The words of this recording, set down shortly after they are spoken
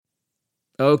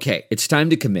Okay, it's time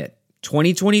to commit.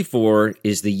 2024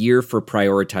 is the year for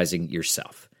prioritizing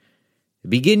yourself.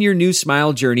 Begin your new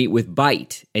smile journey with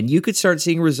Byte, and you could start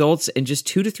seeing results in just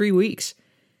 2 to 3 weeks.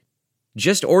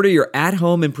 Just order your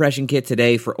at-home impression kit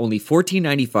today for only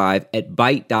 $14.95 at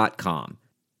Byte.com.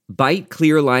 Byte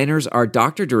clear liners are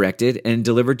doctor-directed and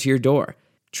delivered to your door.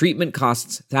 Treatment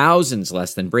costs thousands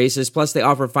less than braces, plus they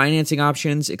offer financing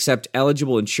options, accept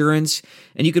eligible insurance,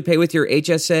 and you could pay with your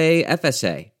HSA,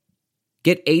 FSA.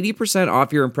 Get 80%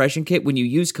 off your impression kit when you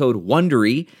use code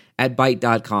WONDERY at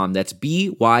Byte.com. That's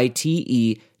BYTE.com.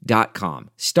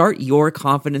 Start your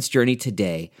confidence journey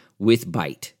today with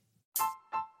Byte.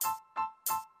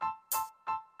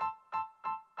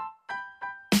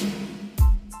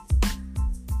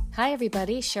 Hi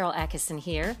everybody, Sharyl Attkisson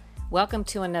here. Welcome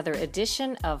to another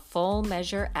edition of Full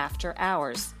Measure After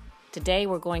Hours. Today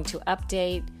we're going to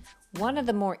update one of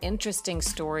the more interesting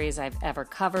stories I've ever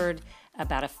covered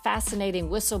about a fascinating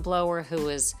whistleblower who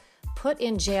was put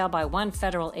in jail by one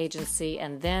federal agency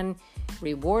and then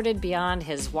rewarded beyond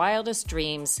his wildest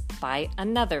dreams by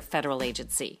another federal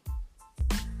agency.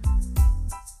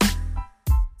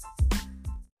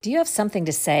 Do you have something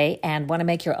to say and want to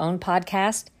make your own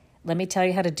podcast? Let me tell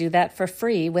you how to do that for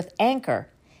free with Anchor.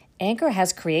 Anchor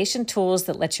has creation tools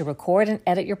that let you record and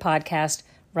edit your podcast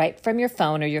right from your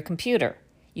phone or your computer.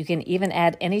 You can even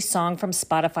add any song from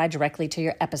Spotify directly to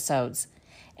your episodes.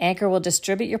 Anchor will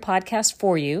distribute your podcast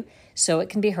for you so it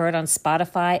can be heard on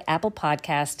Spotify, Apple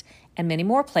Podcast, and many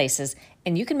more places,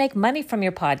 and you can make money from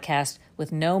your podcast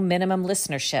with no minimum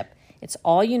listenership. It's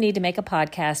all you need to make a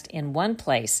podcast in one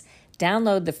place.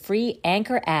 Download the free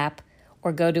Anchor app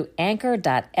or go to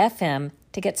anchor.fm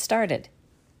to get started.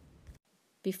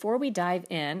 Before we dive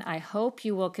in, I hope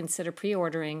you will consider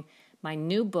pre-ordering my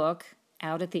new book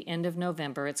out at the end of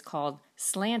November. It's called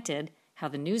Slanted: How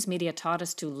the News Media Taught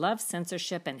Us to Love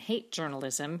Censorship and Hate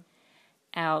Journalism.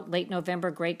 Out late November,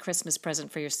 great Christmas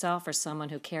present for yourself or someone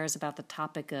who cares about the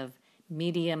topic of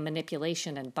media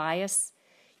manipulation and bias.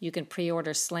 You can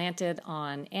pre-order Slanted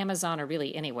on Amazon or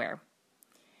really anywhere.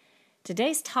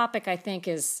 Today's topic, I think,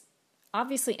 is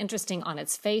obviously interesting on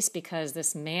its face because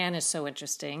this man is so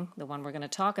interesting, the one we're going to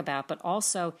talk about, but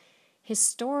also his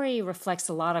story reflects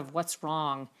a lot of what's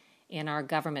wrong in our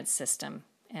government system.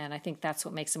 And I think that's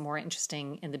what makes it more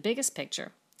interesting in the biggest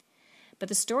picture. But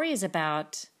the story is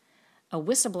about a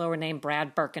whistleblower named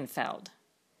Brad Birkenfeld.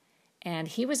 And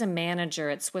he was a manager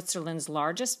at Switzerland's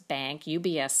largest bank,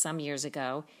 UBS, some years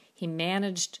ago. He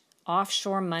managed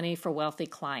offshore money for wealthy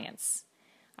clients.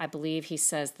 I believe he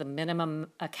says the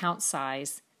minimum account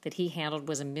size that he handled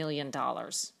was $1 million.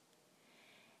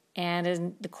 And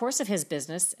in the course of his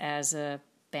business as a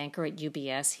banker at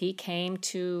UBS, he came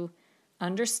to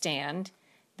understand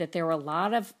that there were a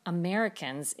lot of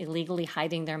Americans illegally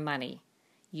hiding their money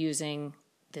using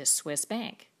this Swiss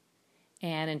bank.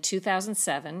 And in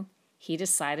 2007, he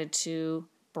decided to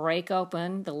break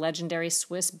open the legendary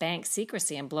Swiss bank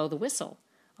secrecy and blow the whistle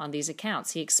on these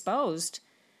accounts. He exposed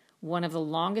one of the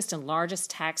longest and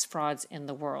largest tax frauds in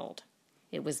the world.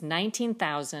 It was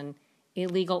 19,000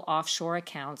 illegal offshore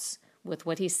accounts with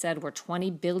what he said were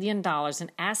 $20 billion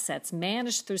in assets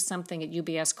managed through something at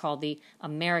UBS called the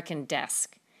American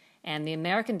Desk. And the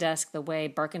American Desk, the way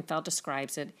Birkenfeld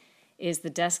describes it, is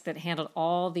the desk that handled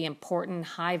all the important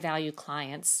high-value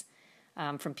clients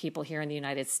from people here in the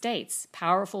United States,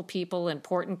 powerful people,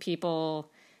 important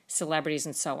people, celebrities,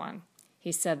 and so on.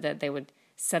 He said that they would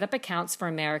set up accounts for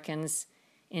Americans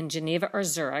in Geneva or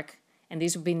Zurich, and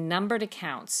these would be numbered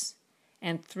accounts.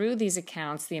 And through these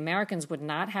accounts, the Americans would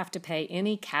not have to pay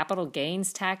any capital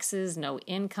gains taxes, no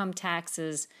income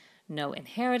taxes, no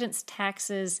inheritance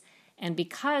taxes. And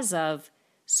because of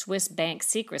Swiss bank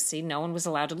secrecy, no one was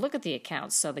allowed to look at the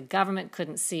accounts. So the government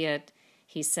couldn't see it.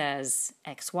 He says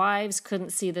ex-wives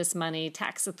couldn't see this money,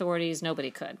 tax authorities,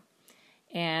 nobody could.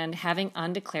 And having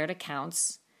undeclared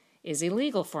accounts is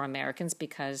illegal for Americans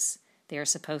because they are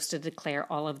supposed to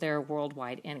declare all of their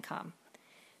worldwide income.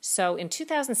 So in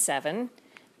 2007,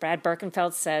 Brad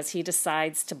Birkenfeld says he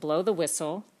decides to blow the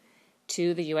whistle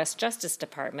to the U.S. Justice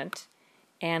Department.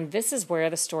 And this is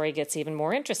where the story gets even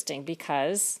more interesting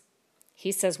because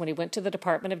he says when he went to the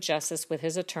Department of Justice with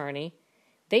his attorney,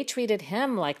 they treated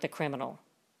him like the criminal.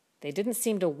 They didn't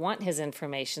seem to want his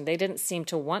information. They didn't seem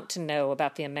to want to know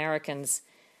about the Americans,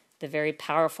 the very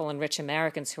powerful and rich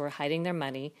Americans who are hiding their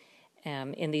money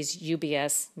in these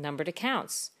UBS numbered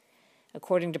accounts.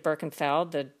 According to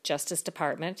Birkenfeld, the Justice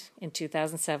Department in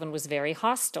 2007 was very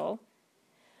hostile.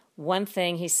 One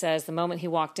thing he says, the moment he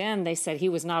walked in, they said he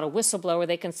was not a whistleblower.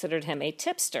 They considered him a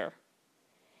tipster.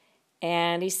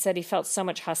 And he said he felt so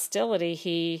much hostility,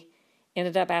 he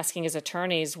ended up asking his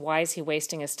attorneys, why is he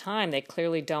wasting his time? They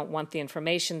clearly don't want the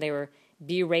information. They were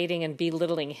berating and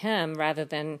belittling him rather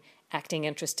than acting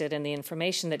interested in the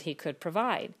information that he could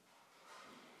provide.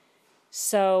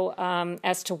 So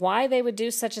as to why they would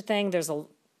do such a thing, there's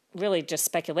really just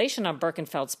speculation on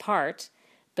Birkenfeld's part,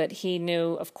 but he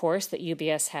knew, of course, that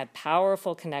UBS had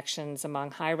powerful connections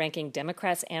among high-ranking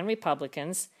Democrats and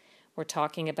Republicans. We're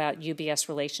talking about UBS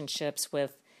relationships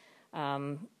with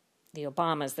the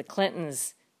Obamas, the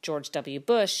Clintons, George W.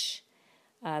 Bush.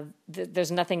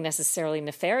 There's nothing necessarily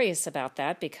nefarious about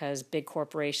that because big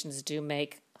corporations do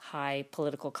make high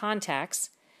political contacts.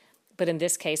 But in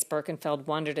this case, Birkenfeld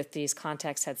wondered if these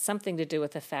contacts had something to do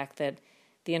with the fact that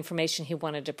the information he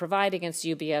wanted to provide against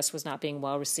UBS was not being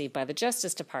well received by the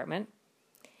Justice Department.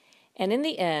 And in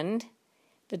the end,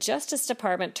 the Justice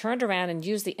Department turned around and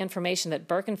used the information that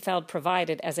Birkenfeld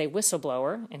provided as a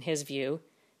whistleblower, in his view,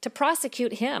 to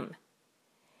prosecute him.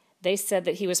 They said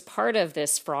that he was part of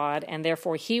this fraud and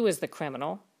therefore he was the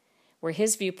criminal, where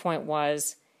his viewpoint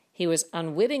was he was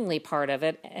unwittingly part of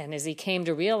it, and as he came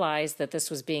to realize that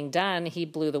this was being done, he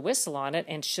blew the whistle on it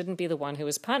and shouldn't be the one who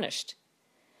was punished.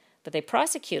 But they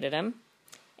prosecuted him,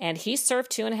 and he served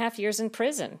 2.5 years in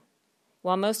prison,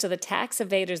 while most of the tax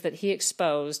evaders that he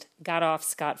exposed got off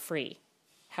scot-free.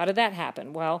 How did that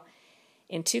happen? Well,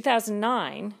 in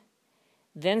 2009,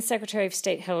 then Secretary of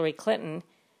State Hillary Clinton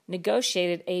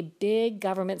negotiated a big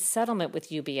government settlement with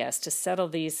UBS to settle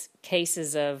these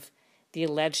cases of the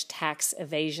alleged tax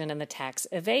evasion and the tax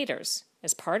evaders.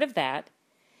 As part of that,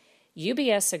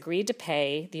 UBS agreed to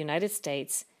pay the United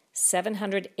States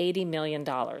 $780 million.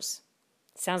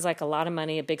 Sounds like a lot of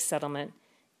money, a big settlement.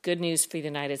 Good news for the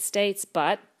United States,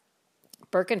 but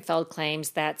Birkenfeld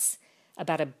claims that's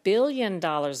about $1 billion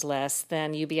less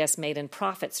than UBS made in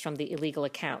profits from the illegal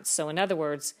accounts. So in other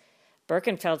words,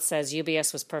 Birkenfeld says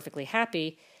UBS was perfectly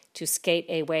happy to skate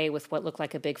away with what looked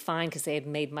like a big fine because they had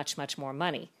made much, much more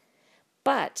money.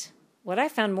 But what I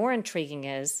found more intriguing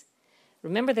is,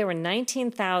 remember there were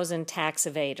 19,000 tax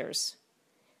evaders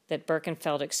that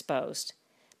Birkenfeld exposed.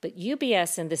 But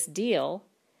UBS in this deal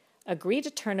agreed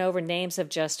to turn over names of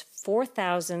just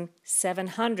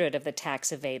 4,700 of the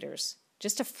tax evaders,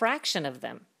 just a fraction of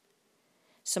them.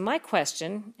 So my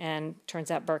question, and turns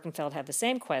out Birkenfeld had the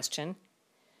same question,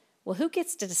 well, who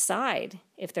gets to decide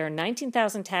if there are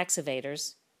 19,000 tax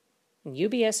evaders and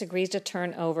UBS agrees to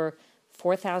turn over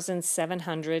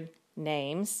 4,700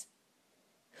 names?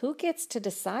 Who gets to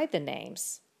decide the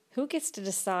names? Who gets to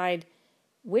decide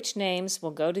which names will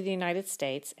go to the United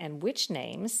States and which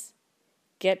names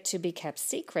get to be kept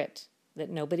secret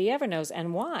that nobody ever knows,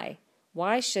 and why?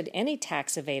 Why should any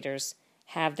tax evaders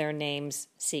have their names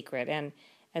secret? And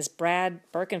as Brad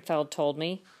Birkenfeld told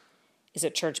me, is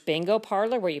it church bingo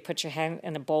parlor where you put your hand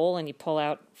in a bowl and you pull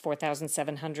out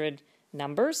 4,700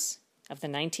 numbers of the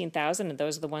 19,000 and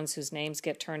those are the ones whose names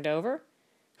get turned over?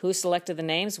 Who selected the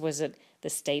names? Was it the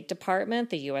State Department,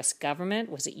 the U.S.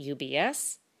 government? Was it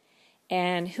UBS?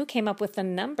 And who came up with the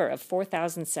number of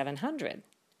 4,700?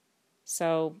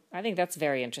 So I think that's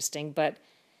very interesting. But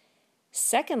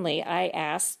secondly, I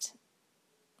asked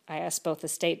both the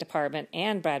State Department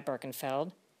and Brad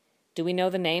Birkenfeld, do we know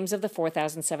the names of the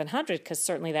 4,700? Because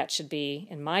certainly that should be,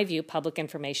 in my view, public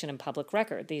information and public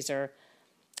record. These are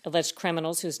alleged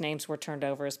criminals whose names were turned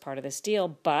over as part of this deal,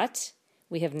 but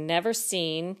we have never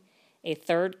seen a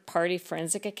third-party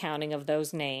forensic accounting of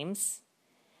those names.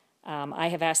 I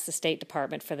have asked the State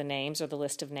Department for the names or the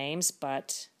list of names,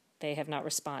 but they have not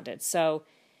responded. So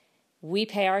we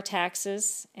pay our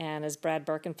taxes, and as Brad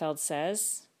Birkenfeld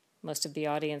says, most of the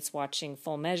audience watching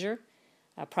Full Measure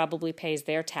probably pays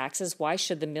their taxes. Why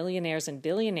should the millionaires and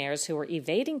billionaires who are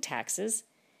evading taxes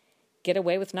get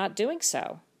away with not doing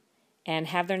so and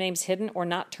have their names hidden or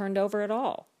not turned over at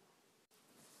all?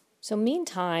 So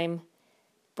meantime,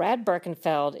 Brad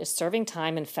Birkenfeld is serving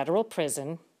time in federal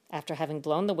prison after having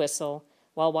blown the whistle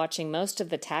while watching most of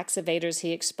the tax evaders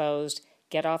he exposed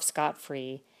get off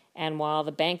scot-free, and while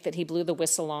the bank that he blew the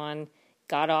whistle on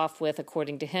got off with,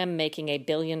 according to him, making $1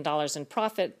 billion in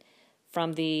profit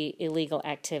from the illegal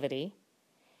activity.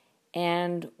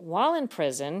 And while in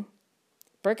prison,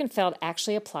 Birkenfeld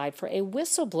actually applied for a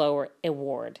whistleblower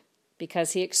award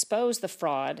because he exposed the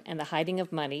fraud and the hiding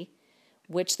of money,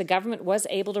 which the government was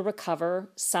able to recover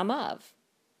some of.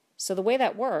 So the way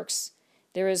that works,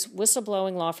 there is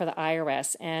whistleblowing law for the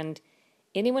IRS, and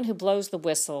anyone who blows the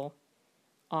whistle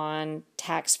on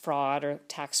tax fraud or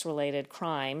tax-related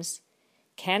crimes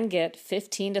can get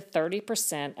 15 to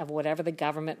 30% of whatever the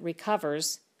government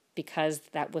recovers because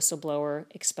that whistleblower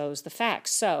exposed the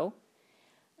facts. So,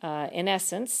 in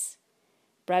essence,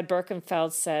 Brad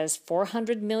Birkenfeld says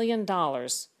 $400 million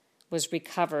was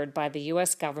recovered by the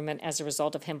U.S. government as a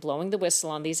result of him blowing the whistle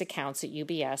on these accounts at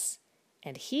UBS,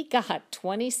 and he got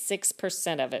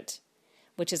 26% of it,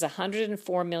 which is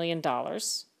 $104 million,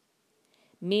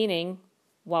 meaning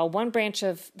while one branch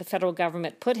of the federal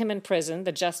government put him in prison,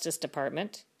 the Justice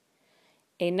Department,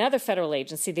 another federal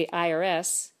agency, the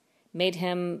IRS, made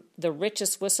him the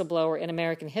richest whistleblower in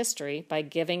American history by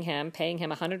paying him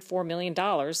 $104 million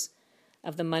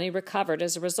of the money recovered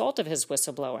as a result of his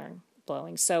whistleblowing.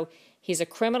 So he's a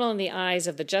criminal in the eyes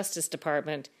of the Justice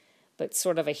Department, but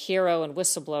sort of a hero and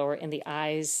whistleblower in the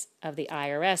eyes of the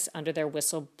IRS under their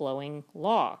whistleblowing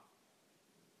law.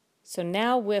 So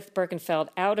now with Birkenfeld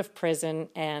out of prison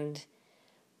and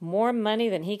more money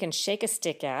than he can shake a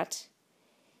stick at,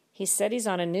 he said he's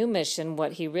on a new mission.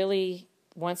 What he really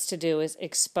wants to do is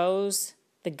expose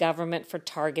the government for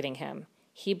targeting him.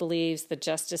 He believes the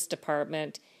Justice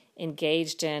Department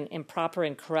engaged in improper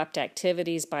and corrupt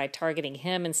activities by targeting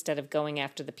him instead of going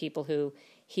after the people who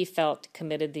he felt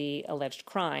committed the alleged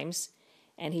crimes.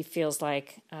 And he feels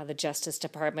like the Justice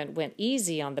Department went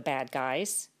easy on the bad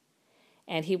guys.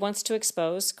 And he wants to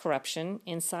expose corruption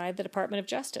inside the Department of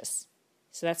Justice.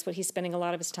 So that's what he's spending a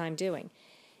lot of his time doing.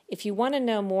 If you want to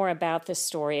know more about this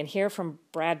story and hear from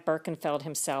Brad Birkenfeld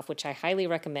himself, which I highly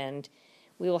recommend,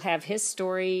 we will have his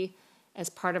story as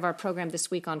part of our program this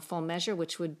week on Full Measure,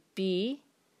 which would be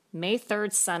May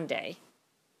 3rd, Sunday.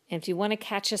 And if you want to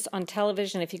catch us on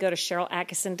television, if you go to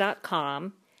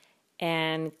SharylAttkisson.com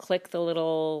and click the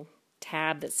little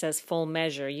tab that says Full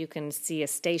Measure, you can see a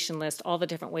station list, all the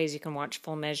different ways you can watch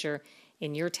Full Measure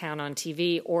in your town on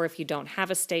TV. Or if you don't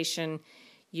have a station,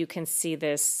 you can see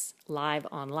this live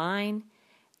online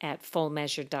at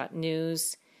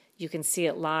fullmeasure.news. You can see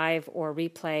it live or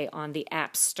replay on the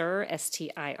app Stirr,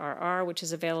 STIRR, which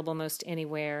is available most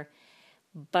anywhere.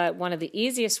 But one of the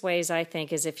easiest ways, I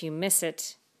think, is if you miss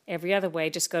it every other way,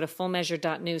 just go to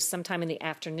fullmeasure.news sometime in the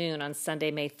afternoon on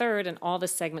Sunday, May 3rd, and all the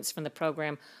segments from the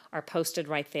program are posted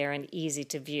right there and easy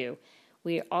to view.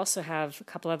 We also have a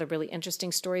couple other really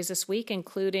interesting stories this week,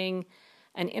 including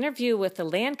an interview with the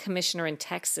land commissioner in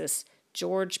Texas,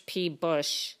 George P.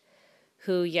 Bush,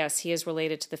 who, yes, he is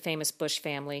related to the famous Bush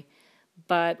family.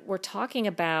 But we're talking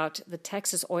about the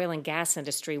Texas oil and gas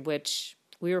industry, which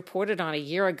we reported on a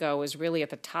year ago was really at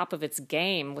the top of its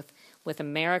game, with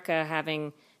America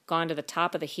having gone to the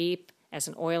top of the heap as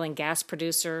an oil and gas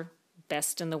producer,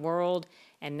 best in the world.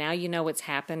 And now you know what's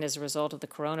happened as a result of the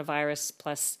coronavirus,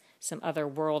 plus some other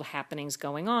world happenings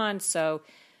going on. So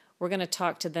we're going to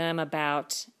talk to them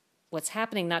about what's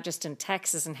happening not just in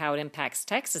Texas and how it impacts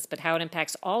Texas, but how it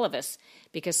impacts all of us,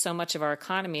 because so much of our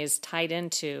economy is tied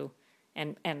into,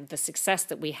 and the success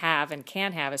that we have and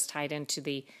can have is tied into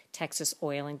the Texas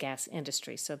oil and gas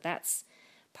industry. So that's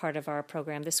part of our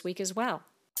program this week as well.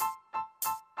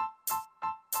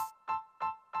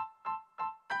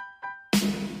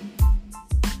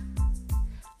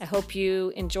 I hope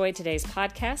you enjoyed today's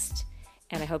podcast.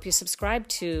 And I hope you subscribe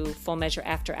to Full Measure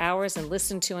After Hours and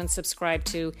listen to and subscribe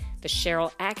to the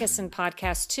Sharyl Attkisson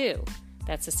podcast too.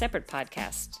 That's a separate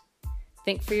podcast.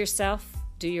 Think for yourself,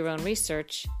 do your own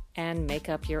research, and make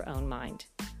up your own mind.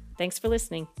 Thanks for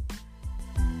listening.